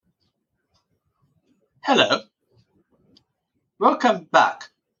Hello, welcome back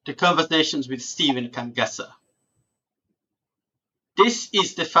to Conversations with Stephen Kangasa. This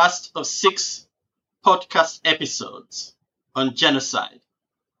is the first of 6 podcast episodes on genocide.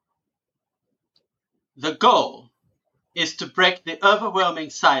 The goal is to break the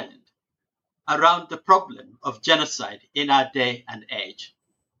overwhelming silence around the problem of genocide in our day and age.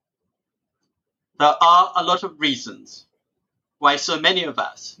 There are a lot of reasons why so many of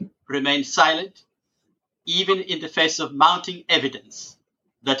us remain silent, even in the face of mounting evidence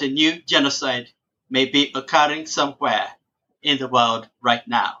that a new genocide may be occurring somewhere in the world right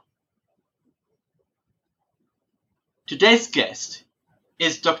now. Today's guest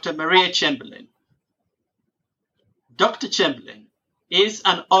is Dr. Maria Chamberlain. Dr. Chamberlain is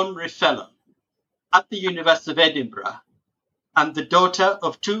an honorary fellow at the University of Edinburgh and the daughter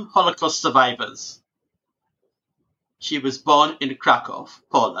of 2 Holocaust survivors. She was born in Krakow,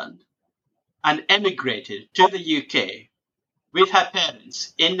 Poland, and emigrated to the UK with her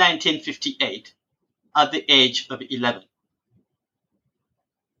parents in 1958 at the age of 11.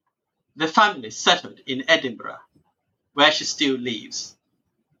 The family settled in Edinburgh, where she still lives.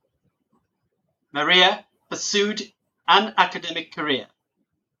 Maria pursued an academic career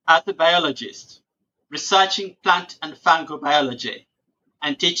as a biologist, researching plant and fungal biology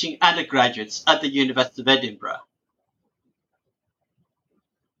and teaching undergraduates at the University of Edinburgh.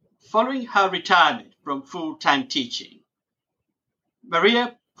 Following her retirement from full-time teaching,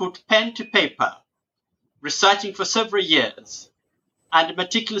 Maria put pen to paper, researching for several years and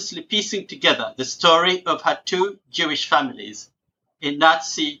meticulously piecing together the story of her 2 Jewish families in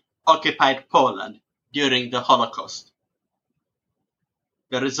Nazi-occupied Poland during the Holocaust.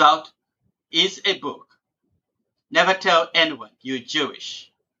 The result is a book, Never Tell Anyone You're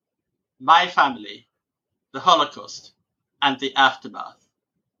Jewish: My Family, the Holocaust, and the Aftermath.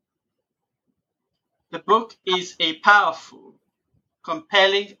 The book is a powerful,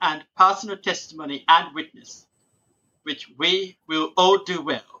 compelling, and personal testimony and witness, which we will all do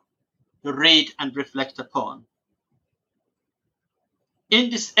well to read and reflect upon. In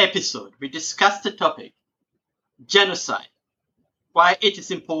this episode, we discuss the topic, genocide, why it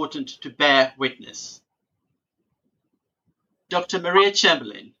is important to bear witness. Dr. Maria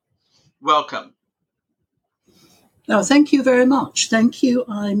Chamberlain, welcome. No, thank you very much. Thank you.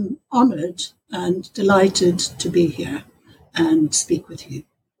 I'm honoured and delighted to be here and speak with you.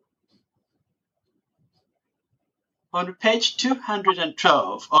 On page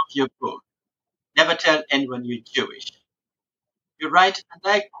 212 of your book, Never Tell Anyone You're Jewish, you write, and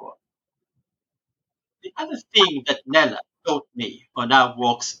I quote, "The other thing that Nella taught me on our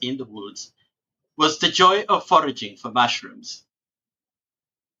walks in the woods was the joy of foraging for mushrooms.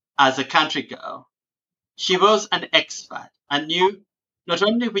 As a country girl, she was an expert and knew not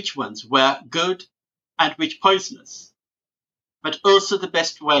only which ones were good and which poisonous, but also the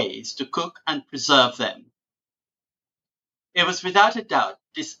best ways to cook and preserve them. It was without a doubt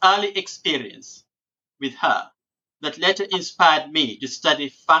this early experience with her that later inspired me to study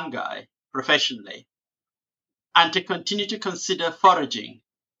fungi professionally and to continue to consider foraging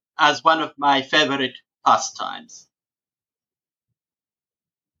as one of my favorite pastimes."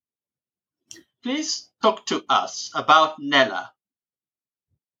 Please talk to us about Nella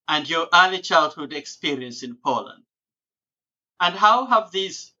and your early childhood experience in Poland. And how have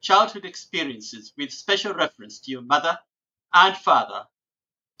these childhood experiences, with special reference to your mother and father,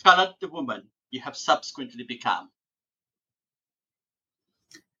 colored the woman you have subsequently become?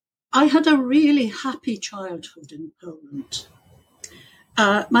 I had a really happy childhood in Poland.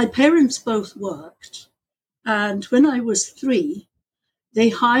 My parents both worked, and when I was 3, they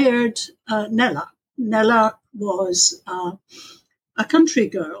hired Nella. Nella was a country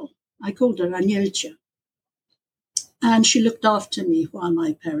girl. I called her Anielcia. And she looked after me while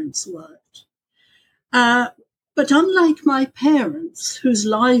my parents worked. But unlike my parents, whose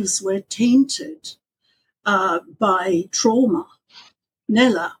lives were tainted by trauma,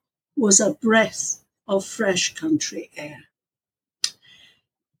 Nella was a breath of fresh country air.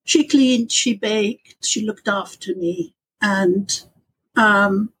 She cleaned, she baked, she looked after me, and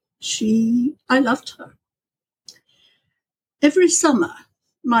I loved her. Every summer,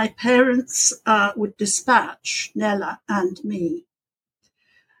 my parents would dispatch Nella and me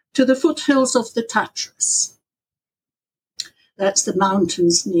to the foothills of the Tatras. That's the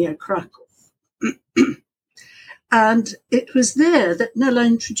mountains near Krakow. And it was there that Nella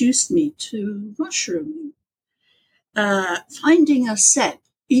introduced me to mushrooming. Finding a set,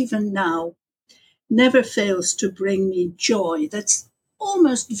 even now, never fails to bring me joy. That's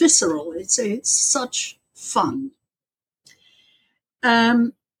almost visceral. It's such fun.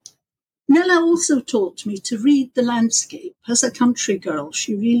 Nella also taught me to read the landscape. As a country girl,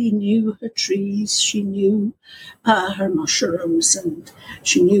 she really knew her trees, she knew her mushrooms, and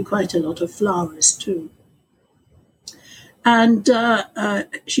she knew quite a lot of flowers too. And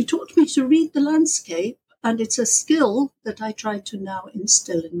she taught me to read the landscape, and it's a skill that I try to now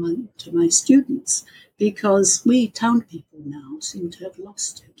instill to my students, because we town people now seem to have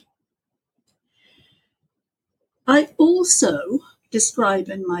lost it. I also describe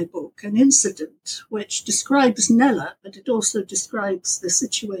in my book an incident which describes Nella, but it also describes the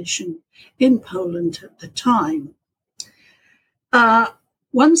situation in Poland at the time.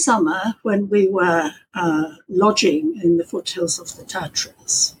 One summer, when we were lodging in the foothills of the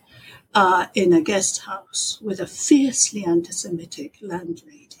Tatras, in a guest house with a fiercely anti-Semitic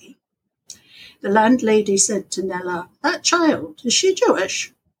landlady, the landlady said to Nella, "That child, is she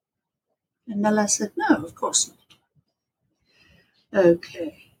Jewish?" And Nella said, "No, of course not."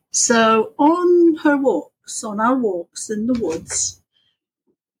 Okay, so on our walks in the woods,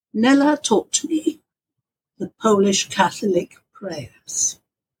 Nella taught me the Polish Catholic prayers,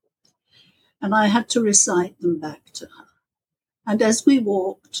 and I had to recite them back to her. And as we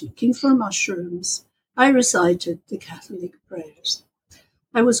walked, looking for mushrooms, I recited the Catholic prayers.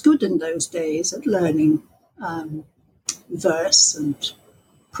 I was good in those days at learning verse and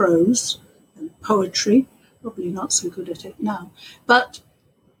prose and poetry, probably not so good at it now, but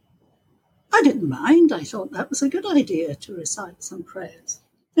I didn't mind. I thought that was a good idea to recite some prayers.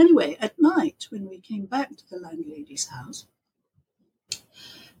 Anyway, at night, when we came back to the landlady's house,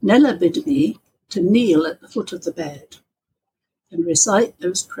 Nella bid me to kneel at the foot of the bed and recite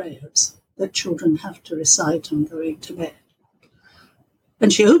those prayers that children have to recite on going to bed.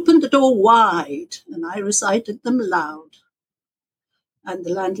 And she opened the door wide, and I recited them loud. And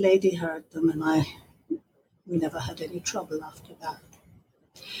the landlady heard them, and we never had any trouble after that.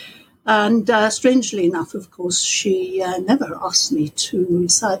 And strangely enough, of course, she never asked me to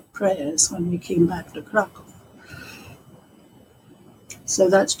recite prayers when we came back to Krakow. So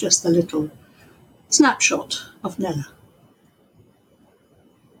that's just a little snapshot of Nella.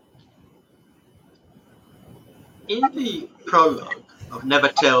 In the prologue of Never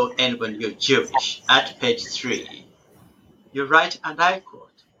Tell Anyone You're Jewish, at page 3, you write, and I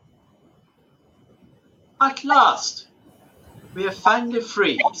quote, "At last, we are finally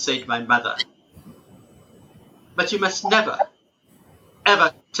free," said my mother. "But you must never,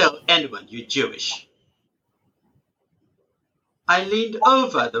 ever tell anyone you're Jewish." I leaned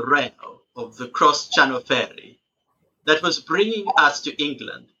over the rail of the cross-channel ferry that was bringing us to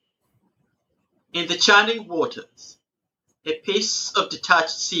England. In the churning waters, a piece of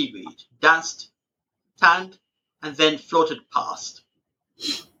detached seaweed danced, turned, and then floated past.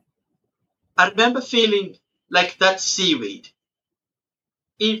 I remember feeling like that seaweed,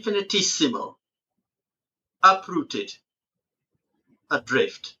 infinitesimal, uprooted,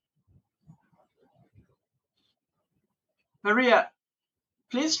 adrift. Maria,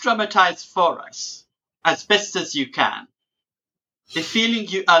 please dramatize for us, as best as you can, the feeling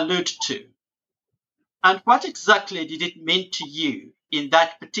you allude to, and what exactly did it mean to you in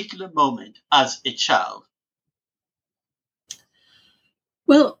that particular moment as a child?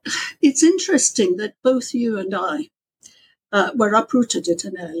 Well, it's interesting that both you and I were uprooted at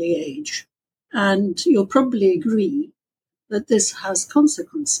an early age, and you'll probably agree that this has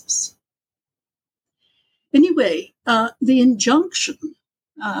consequences. Anyway, the injunction,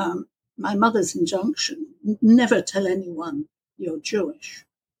 my mother's injunction, never tell anyone you're Jewish,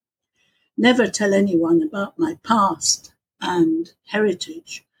 never tell anyone about my past and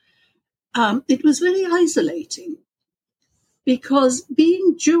heritage. It was very isolating, because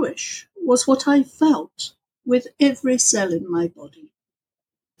being Jewish was what I felt with every cell in my body.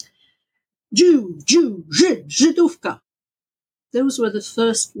 Jew, Żyd, Żydówka. Those were the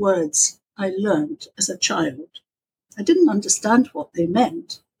first words I learned as a child. I didn't understand what they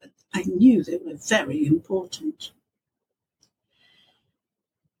meant, but I knew they were very important.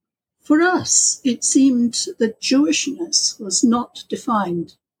 For us, it seemed that Jewishness was not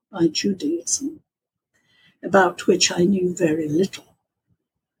defined by Judaism, about which I knew very little,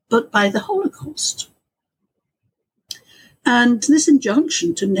 but by the Holocaust. And this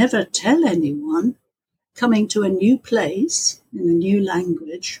injunction to never tell anyone coming to a new place in a new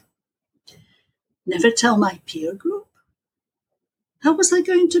language, never tell my peer group. How was I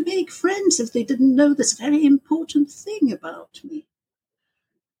going to make friends if they didn't know this very important thing about me?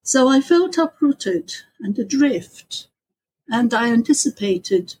 So I felt uprooted and adrift, and I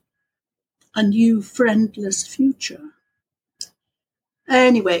anticipated a new friendless future.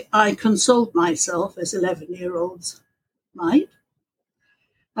 Anyway, I consoled myself, as 11-year-olds might,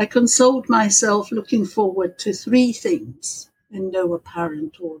 I consoled myself looking forward to three things in no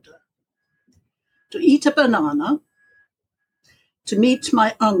apparent order: to eat a banana, to meet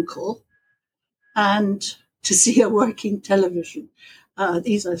my uncle, and to see a working television.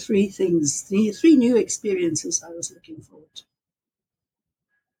 These are three things, three new experiences I was looking forward to.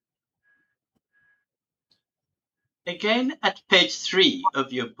 Again, at page 3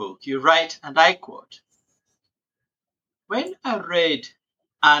 of your book, you write, and I quote, "When I read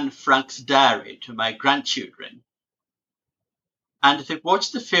Anne Frank's diary to my grandchildren, and they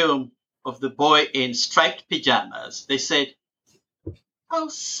watched the film of the boy in striped pajamas, they said, 'How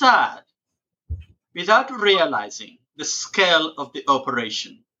sad,' without realizing the scale of the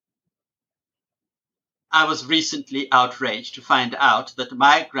operation. I was recently outraged to find out that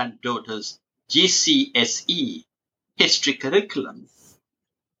my granddaughter's GCSE history curriculum,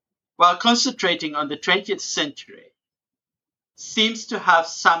 while concentrating on the 20th century, seems to have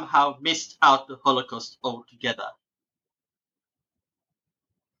somehow missed out the Holocaust altogether.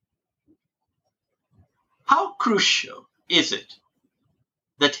 How crucial is it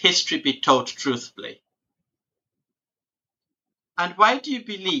that history be taught truthfully? And why do you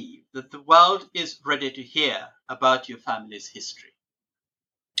believe that the world is ready to hear about your family's history?"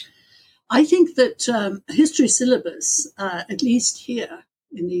 I think that history syllabus, at least here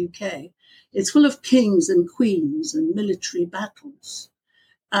in the UK, is full of kings and queens and military battles.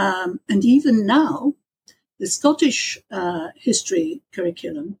 And even now, the Scottish history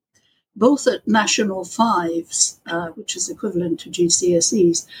curriculum, both at National Fives, which is equivalent to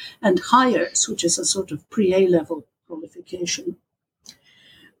GCSEs, and Highers, which is a sort of pre-A-level qualification,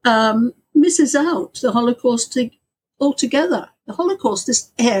 misses out the Holocaust altogether. The Holocaust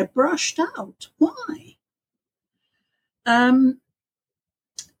is airbrushed out. Why?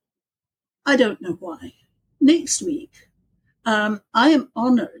 I don't know why. Next week, I am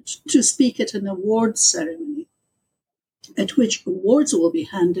honoured to speak at an awards ceremony at which awards will be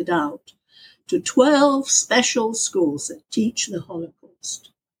handed out to 12 special schools that teach the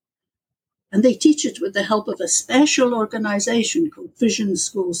Holocaust. And they teach it with the help of a special organisation called Vision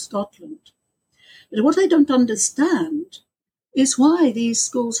Schools Scotland. But what I don't understand is why these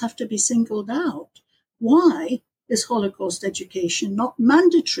schools have to be singled out. Why is Holocaust education not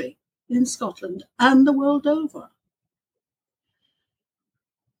mandatory in Scotland and the world over?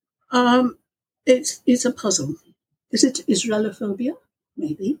 It's a puzzle. Is it Israelophobia?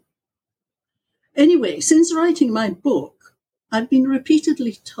 Maybe. Anyway, since writing my book, I've been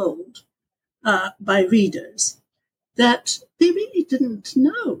repeatedly told by readers that they really didn't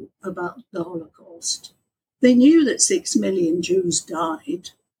know about the Holocaust. They knew that 6 million Jews died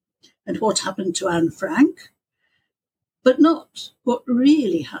and what happened to Anne Frank, but not what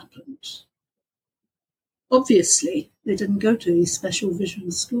really happened. Obviously, they didn't go to these special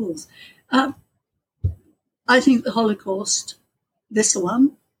vision schools. I think the Holocaust, this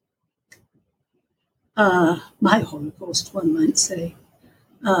one, my Holocaust, one might say,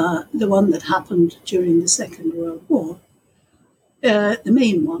 the one that happened during the Second World War, the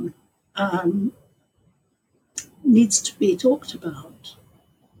main one, needs to be talked about.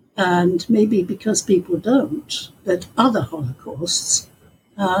 And maybe because people don't, that other Holocausts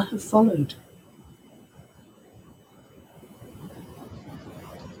have followed.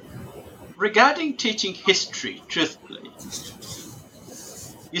 Regarding teaching history truthfully,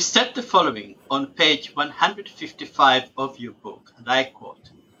 you said the following on page 155 of your book, and I quote,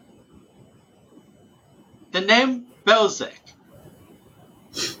 "The name Belzec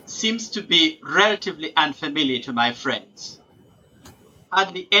seems to be relatively unfamiliar to my friends,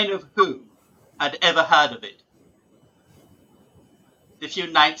 hardly any of whom had ever heard of it. The few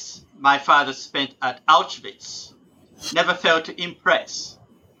nights my father spent at Auschwitz never failed to impress.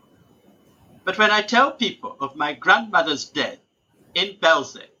 But when I tell people of my grandmother's death in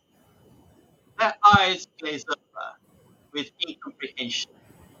Belzec, their eyes glaze over with incomprehension.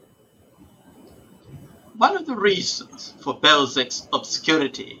 One of the reasons for Belzec's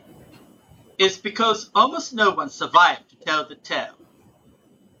obscurity is because almost no one survived to tell the tale.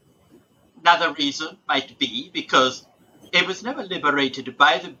 Another reason might be because it was never liberated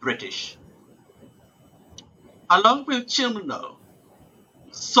by the British. Along with Chilno,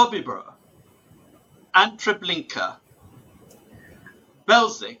 Sobibor, and Treblinka,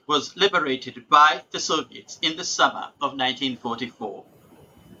 Belzec was liberated by the Soviets in the summer of 1944.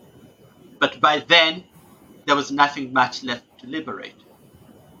 But by then, there was nothing much left to liberate.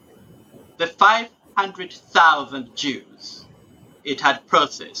 The 500,000 Jews it had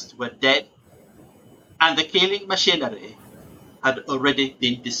processed were dead, and the killing machinery had already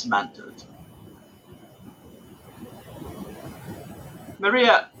been dismantled."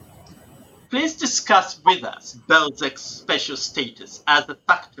 Maria, please discuss with us Belzec's special status as a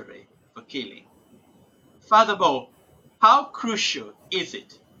factory for killing. Furthermore, how crucial is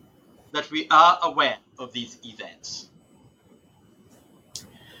it that we are aware of these events?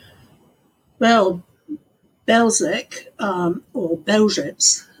 Well, Belzec, or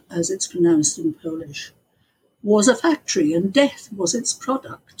Belzec, as it's pronounced in Polish, was a factory and death was its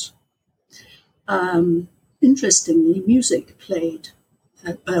product. Interestingly, music played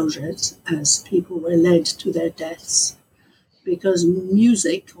at Belzec as people were led to their deaths because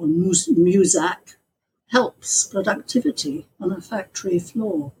music, or muzak, helps productivity on a factory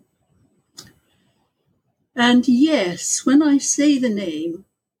floor. And yes, when I say the name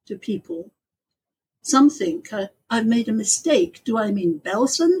to people, some think I've made a mistake. Do I mean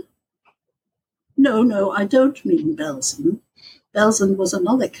Belsen? No, I don't mean Belsen. Belsen was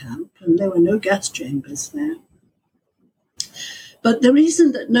another camp, and there were no gas chambers there. But the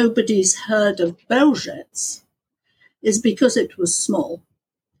reason that nobody's heard of Belzec is because it was small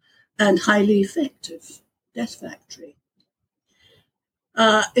and highly effective death factory.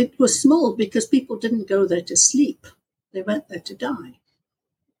 It was small because people didn't go there to sleep. They went there to die.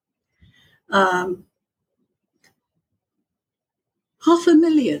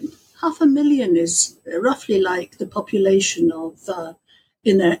 500,000. 500,000 is roughly like the population of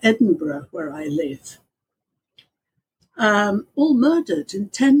inner Edinburgh, where I live. All murdered in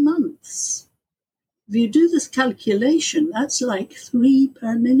 10 months. If you do this calculation, that's like 3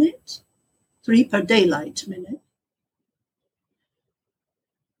 per minute, 3 per daylight minute.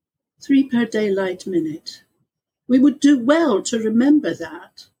 3 per daylight minute. We would do well to remember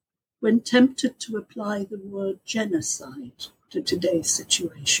that when tempted to apply the word genocide to today's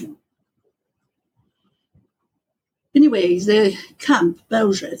situation. Anyway, the camp,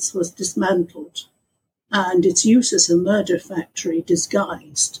 Belzec, was dismantled and its use as a murder factory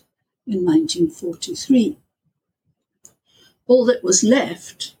disguised in 1943. All that was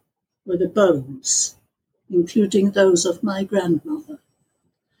left were the bones, including those of my grandmother,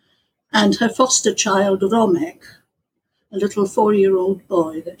 and her foster child, Romek, a little 4-year-old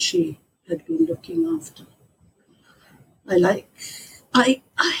boy that she had been looking after.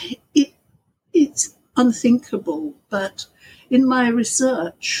 It's unthinkable, but in my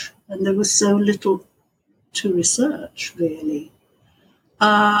research, and there was so little to research really,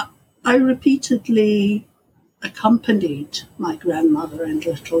 I repeatedly accompanied my grandmother and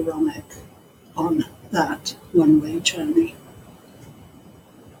little Romek on that one-way journey.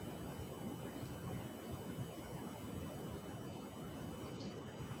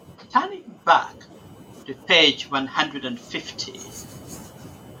 Turning back to page 150,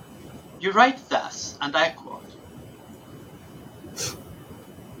 you write thus, and I quote,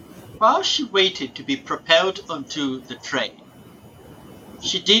 "While she waited to be propelled onto the train,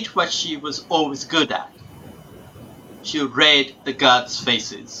 she did what she was always good at. She read the guards'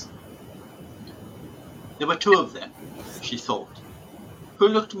 faces. There were 2 of them, she thought, who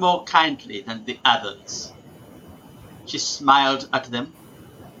looked more kindly than the others. She smiled at them,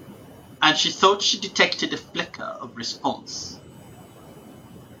 and she thought she detected a flicker of response.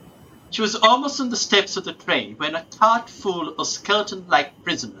 She was almost on the steps of the train when a cart full of skeleton-like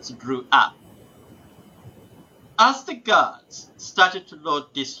prisoners drew up. As the guards started to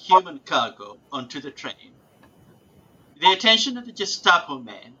load this human cargo onto the train, the attention of the Gestapo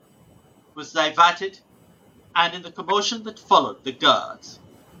men was diverted, and in the commotion that followed, the guards,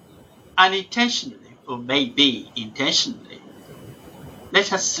 unintentionally or maybe intentionally, let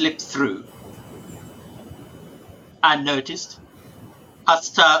her slip through. Unnoticed, her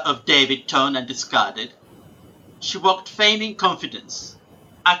Star of David torn and discarded, she walked feigning confidence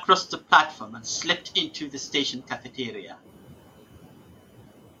across the platform and slipped into the station cafeteria.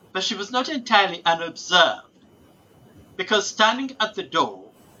 But she was not entirely unobserved, because standing at the door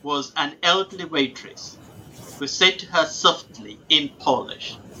was an elderly waitress who said to her softly in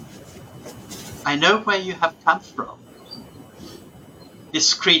Polish, "I know where you have come from."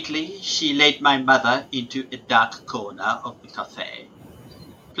 Discreetly, she led my mother into a dark corner of the cafe,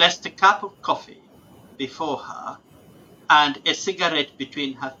 placed a cup of coffee before her and a cigarette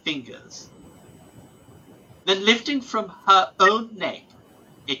between her fingers. Then, lifting from her own neck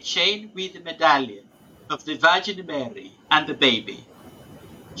a chain with a medallion of the Virgin Mary and the baby,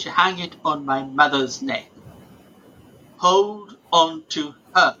 she hung it on my mother's neck. "Hold on to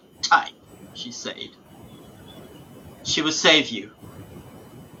her tight," she said. "She will save you."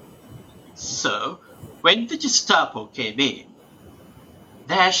 So, when the Gestapo came in,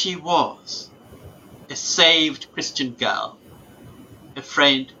 there she was, a saved Christian girl, a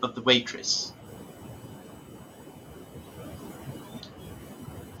friend of the waitress.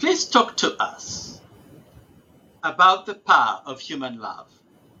 Please talk to us about the power of human love.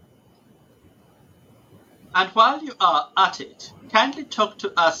 And while you are at it, kindly talk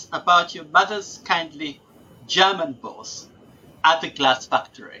to us about your mother's kindly German boss at the glass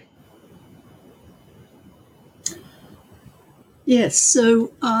factory. Yes,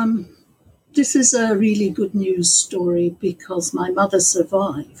 so this is a really good news story because my mother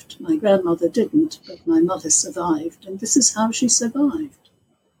survived. My grandmother didn't, but my mother survived, and this is how she survived.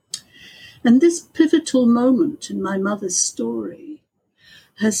 And this pivotal moment in my mother's story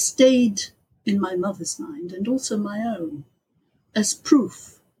has stayed in my mother's mind and also my own as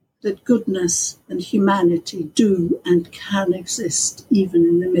proof that goodness and humanity do and can exist even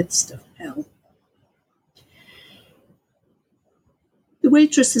in the midst of hell. The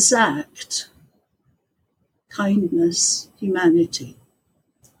waitress's act, kindness, humanity,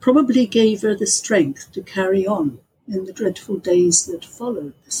 probably gave her the strength to carry on in the dreadful days that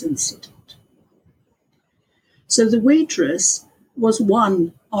followed this incident. So the waitress was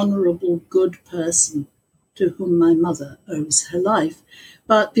one honourable, good person to whom my mother owes her life.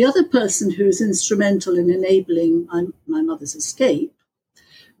 But the other person who was instrumental in enabling my mother's escape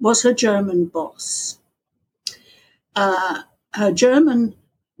was her German boss. Her German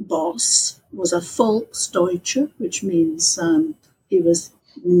boss was a Volksdeutscher, which means he was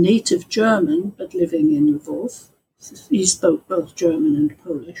native German but living in Lvov. He spoke both German and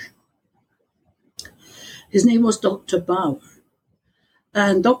Polish. His name was Dr. Bauer.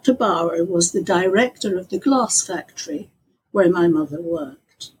 And Dr. Bauer was the director of the glass factory where my mother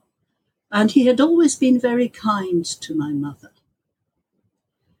worked. And he had always been very kind to my mother.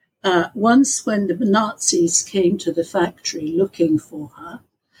 Once when the Nazis came to the factory looking for her,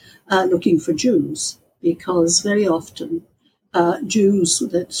 looking for Jews, because very often Jews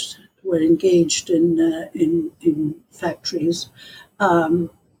that were engaged in factories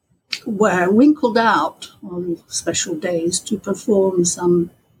were winkled out on special days to perform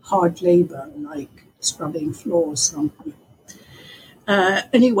some hard labor, like scrubbing floors somewhere.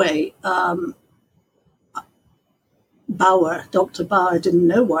 Anyway, Dr. Bauer didn't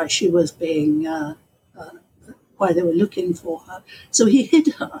know why she was being, why they were looking for her. So he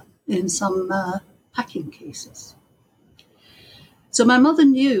hid her in some packing cases. So my mother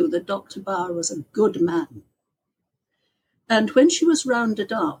knew that Dr. Bauer was a good man. And when she was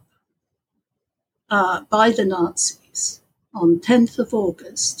rounded up by the Nazis on 10th of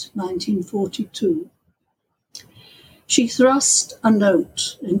August, 1942, she thrust a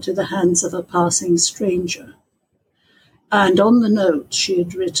note into the hands of a passing stranger. And on the note, she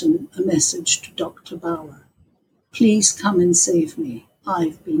had written a message to Dr. Bauer. Please come and save me.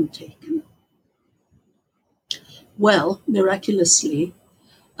 I've been taken. Well, miraculously,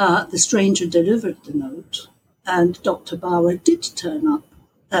 the stranger delivered the note, and Dr. Bauer did turn up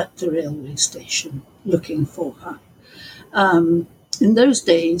at the railway station looking for her. In those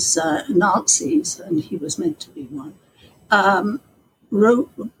days, Nazis, and he was meant to be one,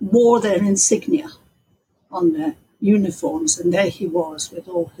 wore their insignia on their uniforms, and there he was with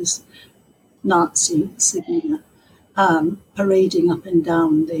all his Nazi insignia, parading up and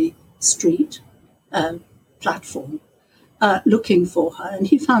down the street platform, looking for her, and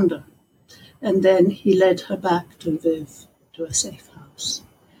he found her. And then he led her back to Lviv, to a safe house.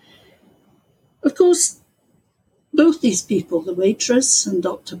 Of course, both these people, the waitress and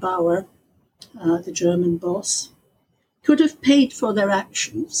Dr. Bauer, the German boss, could have paid for their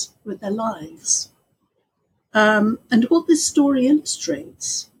actions with their lives. And what this story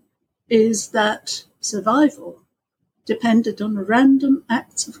illustrates is that survival depended on random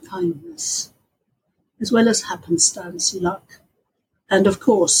acts of kindness, as well as happenstance, luck. And of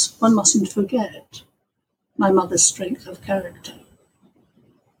course, one mustn't forget my mother's strength of character.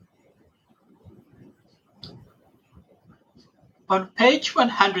 On page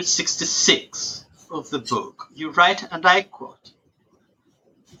 166 of the book, you write, and I quote,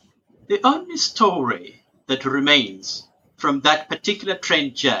 "The only story that remains from that particular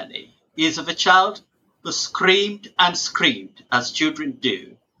train journey is of a child who screamed and screamed as children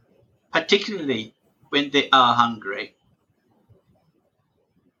do, particularly when they are hungry.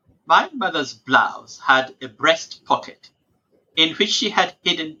 My mother's blouse had a breast pocket in which she had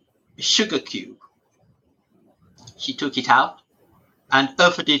hidden a sugar cube. She took it out and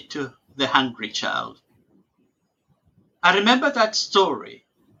offered it to the hungry child. I remember that story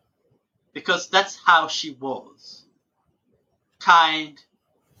because that's how she was. Kind,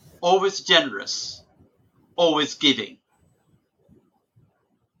 always generous, always giving.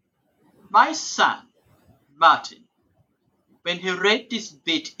 My son, Martin, when he read this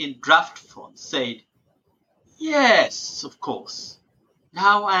bit in draft form, said, 'Yes, of course.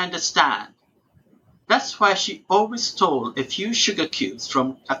 Now I understand. That's why she always stole a few sugar cubes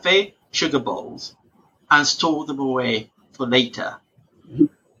from cafe sugar bowls and stored them away for later.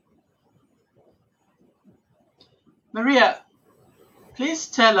 Maria, please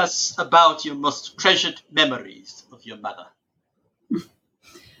tell us about your most treasured memories of your mother.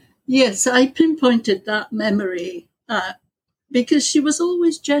 Yes, I pinpointed that memory because she was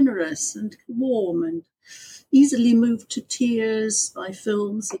always generous and warm and easily moved to tears by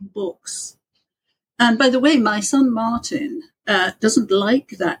films and books. And by the way, my son Martin doesn't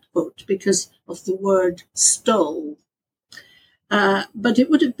like that quote because of the word stole. But it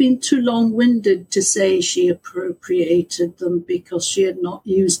would have been too long-winded to say she appropriated them because she had not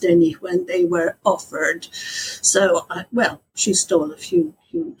used any when they were offered. So, she stole a few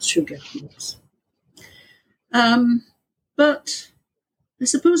sugar cubes. But I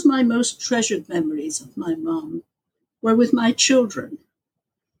suppose my most treasured memories of my mum were with my children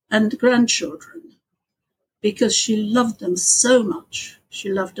and grandchildren because she loved them so much. She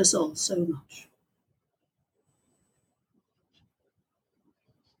loved us all so much.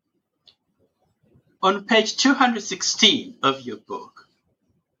 On page 216 of your book,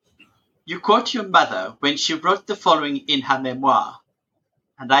 you quote your mother when she wrote the following in her memoir,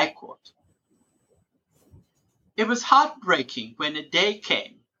 and I quote, "It was heartbreaking when a day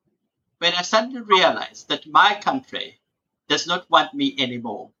came when I suddenly realized that my country does not want me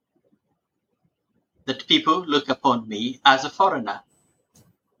anymore, that people look upon me as a foreigner.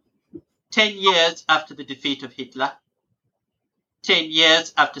 10 years after the defeat of Hitler, 10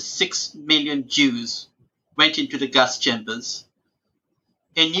 years after 6 million Jews went into the gas chambers,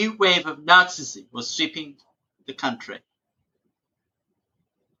 a new wave of Nazism was sweeping the country.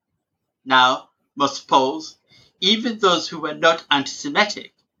 Now, most Poles, even those who were not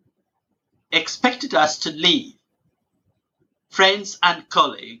anti-Semitic, expected us to leave. Friends and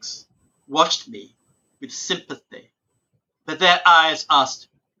colleagues watched me with sympathy, but their eyes asked,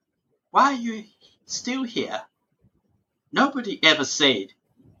 'Why are you still here?' Nobody ever said,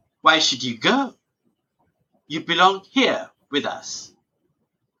 'Why should you go? You belong here with us.'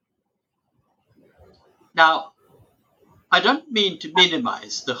 Now, I don't mean to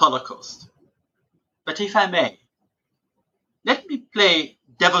minimize the Holocaust, but if I may, let me play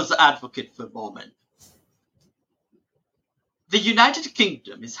devil's advocate for a moment. The United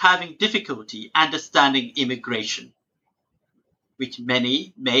Kingdom is having difficulty understanding immigration, which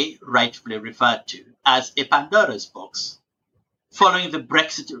many may rightfully refer to as a Pandora's box, following the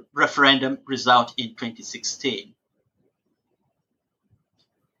Brexit referendum result in 2016.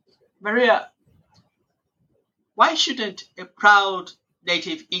 Maria, why shouldn't a proud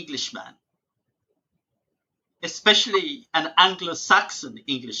native Englishman, especially an Anglo-Saxon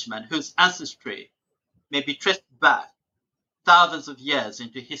Englishman whose ancestry may be traced back thousands of years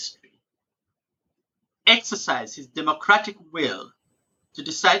into history, exercise his democratic will to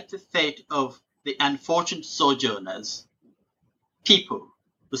decide the fate of the unfortunate sojourners, people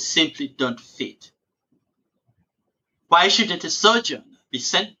who simply don't fit? Why shouldn't a sojourner be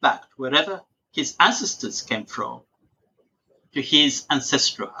sent back to wherever his ancestors came from, to his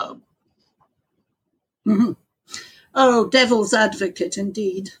ancestral home? Mm-hmm. Oh, devil's advocate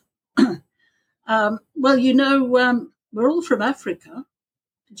indeed. We're all from Africa.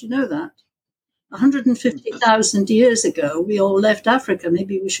 Did you know that? 150,000 years ago, we all left Africa.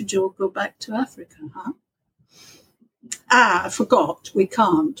 Maybe we should all go back to Africa, huh? I forgot. We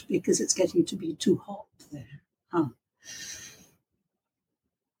can't because it's getting to be too hot there.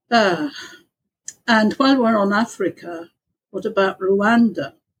 And while we're on Africa, what about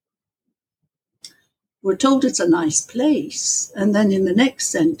Rwanda? We're told it's a nice place, and then in the next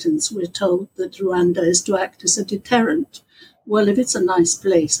sentence, we're told that Rwanda is to act as a deterrent. Well, if it's a nice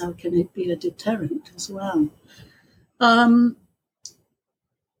place, how can it be a deterrent as well?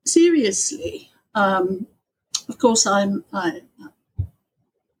 Seriously, of course, I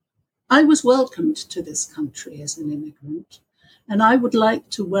was welcomed to this country as an immigrant, and I would like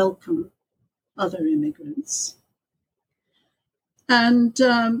to welcome other immigrants. And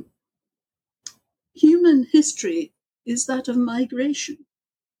human history is that of migration.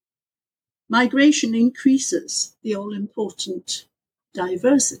 Migration increases the all-important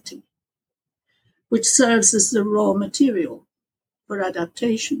diversity, which serves as the raw material for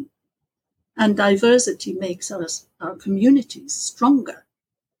adaptation. And diversity makes our communities stronger.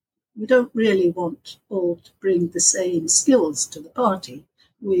 We don't really want all to bring the same skills to the party.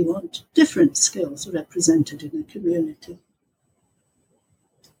 We want different skills represented in a community.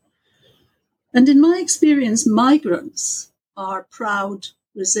 And in my experience, migrants are proud,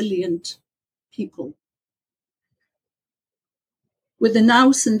 resilient people. with the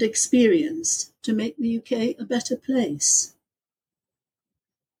nous and experience to make the UK a better place.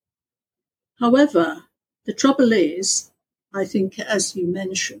 However, the trouble is, I think, as you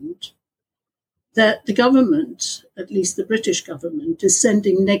mentioned, that the government, at least the British government, is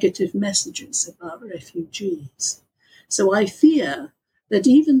sending negative messages about refugees. So I fear that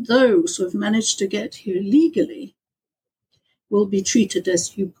even those who have managed to get here legally will be treated,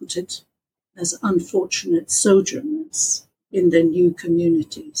 as you put it, as unfortunate sojourners in their new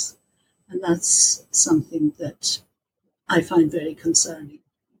communities. And that's something that I find very concerning.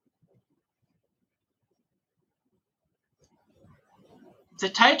 The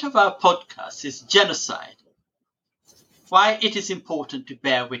title of our podcast is Genocide: Why It Is Important to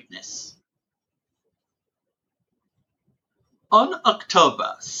Bear Witness. On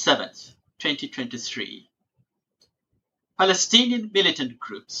October 7th, 2023, Palestinian militant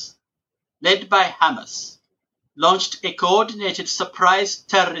groups, led by Hamas, launched a coordinated surprise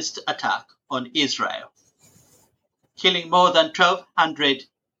terrorist attack on Israel, killing more than 1,200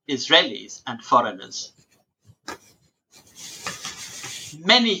 Israelis and foreigners.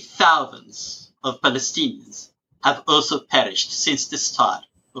 Many thousands of Palestinians have also perished since the start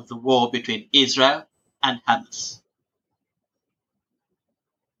of the war between Israel and Hamas.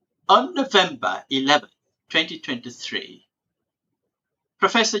 On November 11, 2023,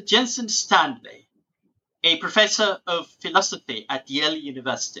 Professor Jensen Stanley, a professor of philosophy at Yale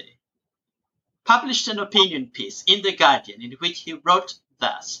University, published an opinion piece in The Guardian in which he wrote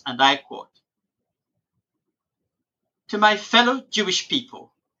thus, and I quote, "To my fellow Jewish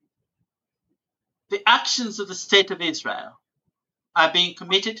people, the actions of the State of Israel are being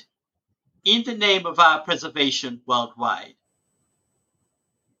committed in the name of our preservation worldwide.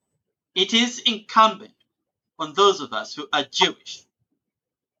 It is incumbent on those of us who are Jewish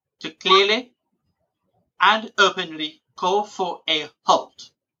to clearly and openly call for a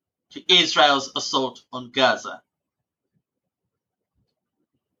halt to Israel's assault on Gaza.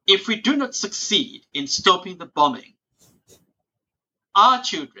 If we do not succeed in stopping the bombing, our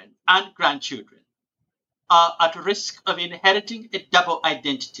children and grandchildren are at risk of inheriting a double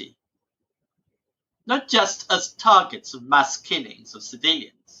identity, not just as targets of mass killings of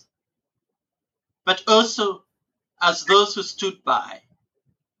civilians, but also as those who stood by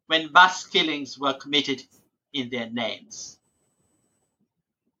when mass killings were committed in their names."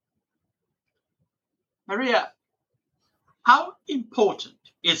 Maria, how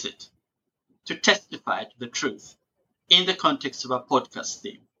important is it to testify to the truth in the context of our podcast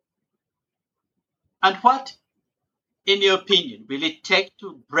theme? And what, in your opinion, will it take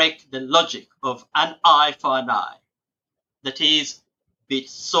to break the logic of an eye for an eye, that is, beat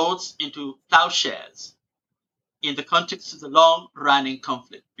swords into plowshares, in the context of the long-running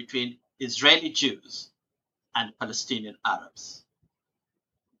conflict between Israeli Jews and Palestinian Arabs?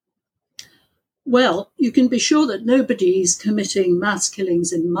 Well, you can be sure that nobody is committing mass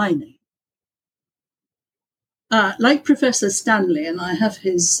killings in my name. Like Professor Stanley, and I have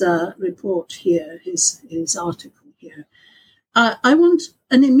his report here, his article here, I want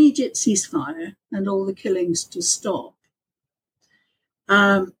an immediate ceasefire and all the killings to stop.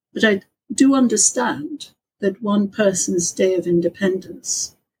 But I do understand that one person's Day of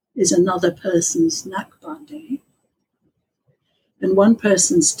Independence is another person's Nakba Day, and one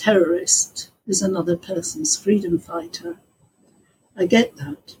person's terrorist is another person's freedom fighter. I get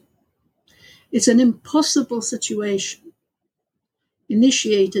that. It's an impossible situation,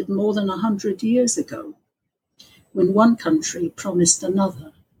 initiated more than 100 years ago, when one country promised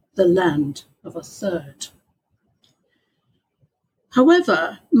another the land of a third.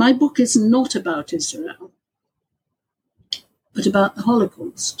 However, my book is not about Israel, but about the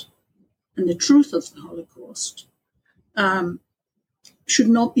Holocaust. And the truth of the Holocaust should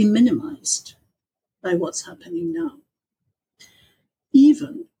not be minimized by what's happening now,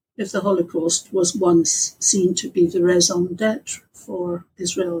 even if the Holocaust was once seen to be the raison d'etre for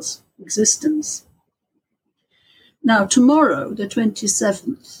Israel's existence. Now, tomorrow, the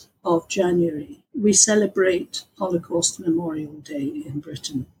 27th of January, we celebrate Holocaust Memorial Day in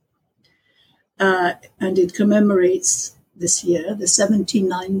Britain. And it commemorates this year the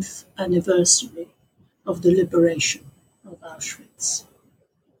 79th anniversary of the liberation of Auschwitz.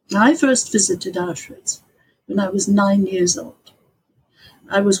 Now, I first visited Auschwitz when I was 9 years old.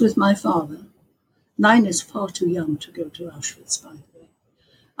 I was with my father. 9 is far too young to go to Auschwitz, by the way.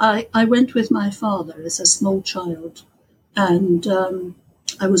 I went with my father as a small child, and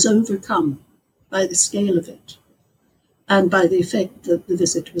I was overcome by the scale of it and by the effect that the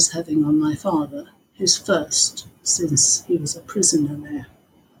visit was having on my father, his first since he was a prisoner there.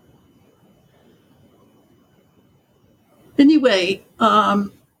 Anyway,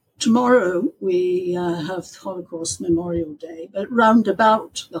 tomorrow we have Holocaust Memorial Day, but round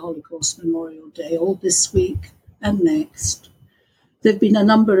about the Holocaust Memorial Day, all this week and next, there have been a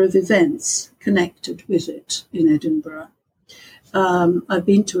number of events connected with it in Edinburgh. I've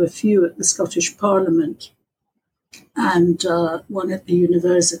been to a few at the Scottish Parliament and one at the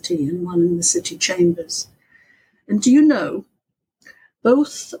university and one in the city chambers. And do you know,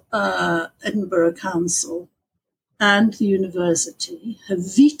 both Edinburgh Council and the university have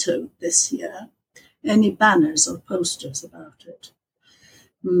vetoed this year any banners or posters about it.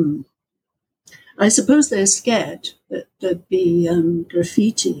 I suppose they're scared that there'd be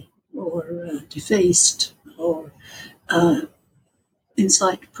graffiti or defaced or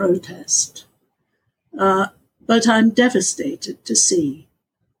incite protest. But I'm devastated to see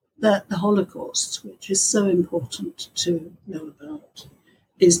that the Holocaust, which is so important to know about,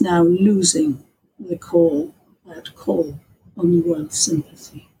 is now losing that call on the world's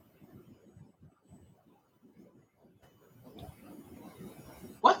sympathy.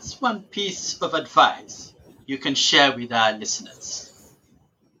 What's one piece of advice you can share with our listeners?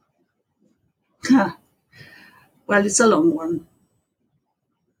 Well, it's a long one.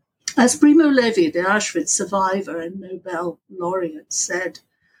 As Primo Levi, the Auschwitz survivor and Nobel laureate, said,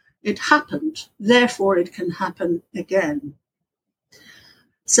 "It happened, therefore it can happen again."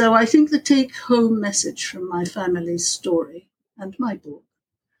 So I think the take-home message from my family's story and my book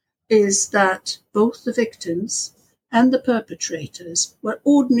is that both the victims and the perpetrators were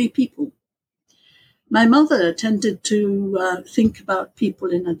ordinary people. My mother tended to think about people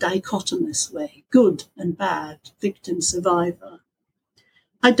in a dichotomous way, good and bad, victim, survivor.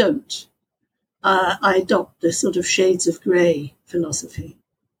 I don't. I adopt the sort of shades of grey philosophy.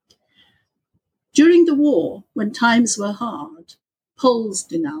 During the war, when times were hard, Poles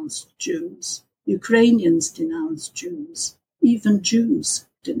denounced Jews, Ukrainians denounced Jews, even Jews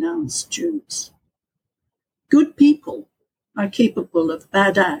denounced Jews. Good people are capable of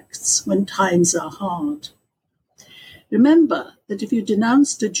bad acts when times are hard. Remember that if you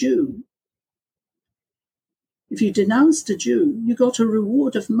denounced a Jew, you got a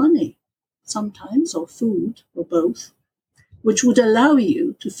reward of money, sometimes, or food, or both, which would allow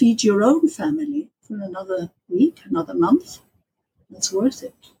you to feed your own family for another week, another month. That's worth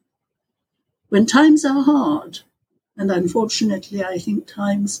it. When times are hard, and unfortunately I think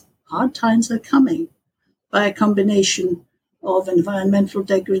hard times are coming by a combination of environmental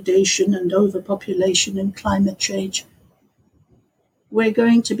degradation and overpopulation and climate change, we're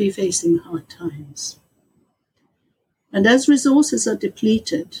going to be facing hard times. And as resources are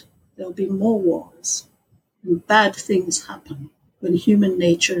depleted, there'll be more wars and bad things happen when human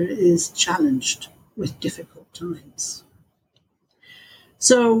nature is challenged with difficult times.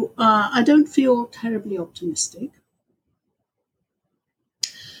 So I don't feel terribly optimistic.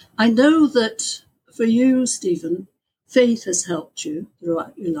 I know that for you, Stephen, faith has helped you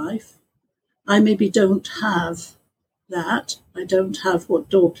throughout your life. I maybe don't have that. I don't have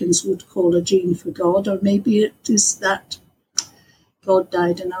what Dawkins would call a gene for God, or maybe it is that God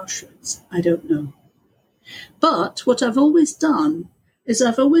died in Auschwitz. I don't know. But what I've always done is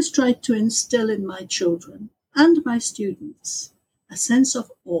I've always tried to instill in my children and my students a sense of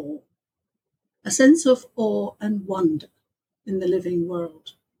awe and wonder in the living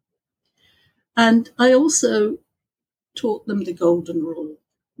world. And I also taught them the golden rule,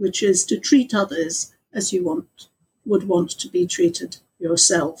 which is to treat others as you would want to be treated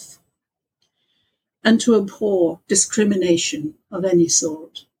yourself, and to abhor discrimination of any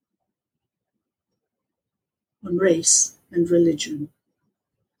sort on race and religion.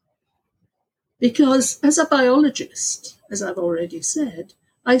 Because as a biologist, as I've already said,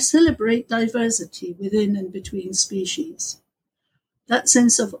 I celebrate diversity within and between species. That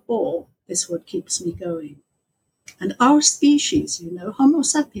sense of awe is what keeps me going. And our species, Homo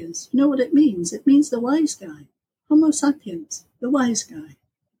sapiens, you know what it means? It means the wise guy. Homo sapiens, the wise guy,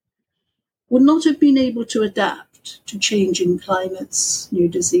 would not have been able to adapt to changing climates, new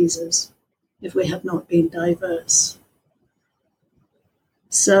diseases, if we had not been diverse.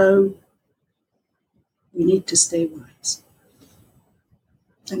 So we need to stay wise.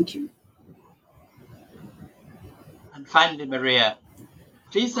 Thank you. And finally, Maria,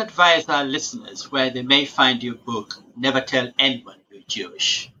 please advise our listeners where they may find your book, Never Tell Anyone You're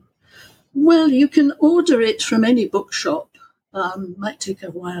Jewish. Well, you can order it from any bookshop. Might take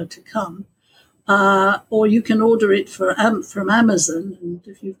a while to come. Or you can order it from Amazon. And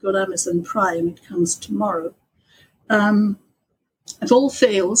if you've got Amazon Prime, it comes tomorrow. If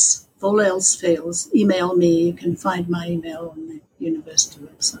all else fails, email me. You can find my email on the university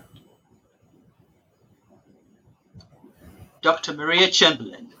website. Dr. Maria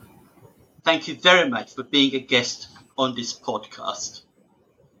Chamberlain, thank you very much for being a guest on this podcast.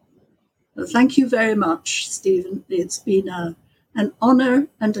 Well, thank you very much, Stephen. It's been an honour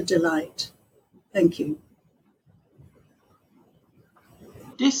and a delight. Thank you.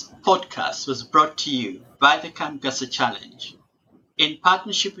 This podcast was brought to you by the Kamgasa Challenge in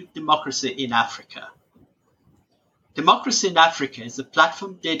partnership with Democracy in Africa. Democracy in Africa is a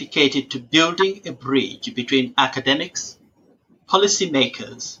platform dedicated to building a bridge between academics,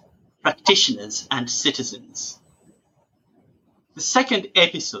 policymakers, practitioners, and citizens. The second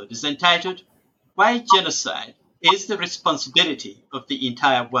episode is entitled Why Genocide is the Responsibility of the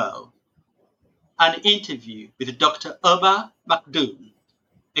Entire World. An interview with Dr. Omar Makdoum,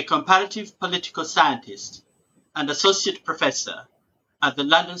 a comparative political scientist and associate professor at the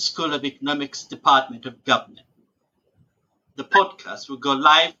London School of Economics Department of Government. The podcast will go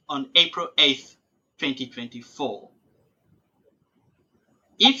live on April 8th, 2024.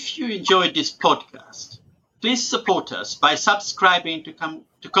 If you enjoyed this podcast, please support us by subscribing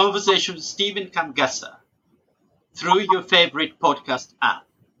to Conversation with Stephen Kamgasa through your favorite podcast app.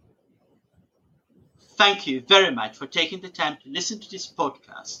 Thank you very much for taking the time to listen to this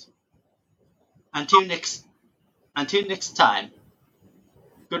podcast. Until next time,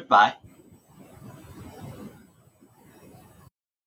 goodbye.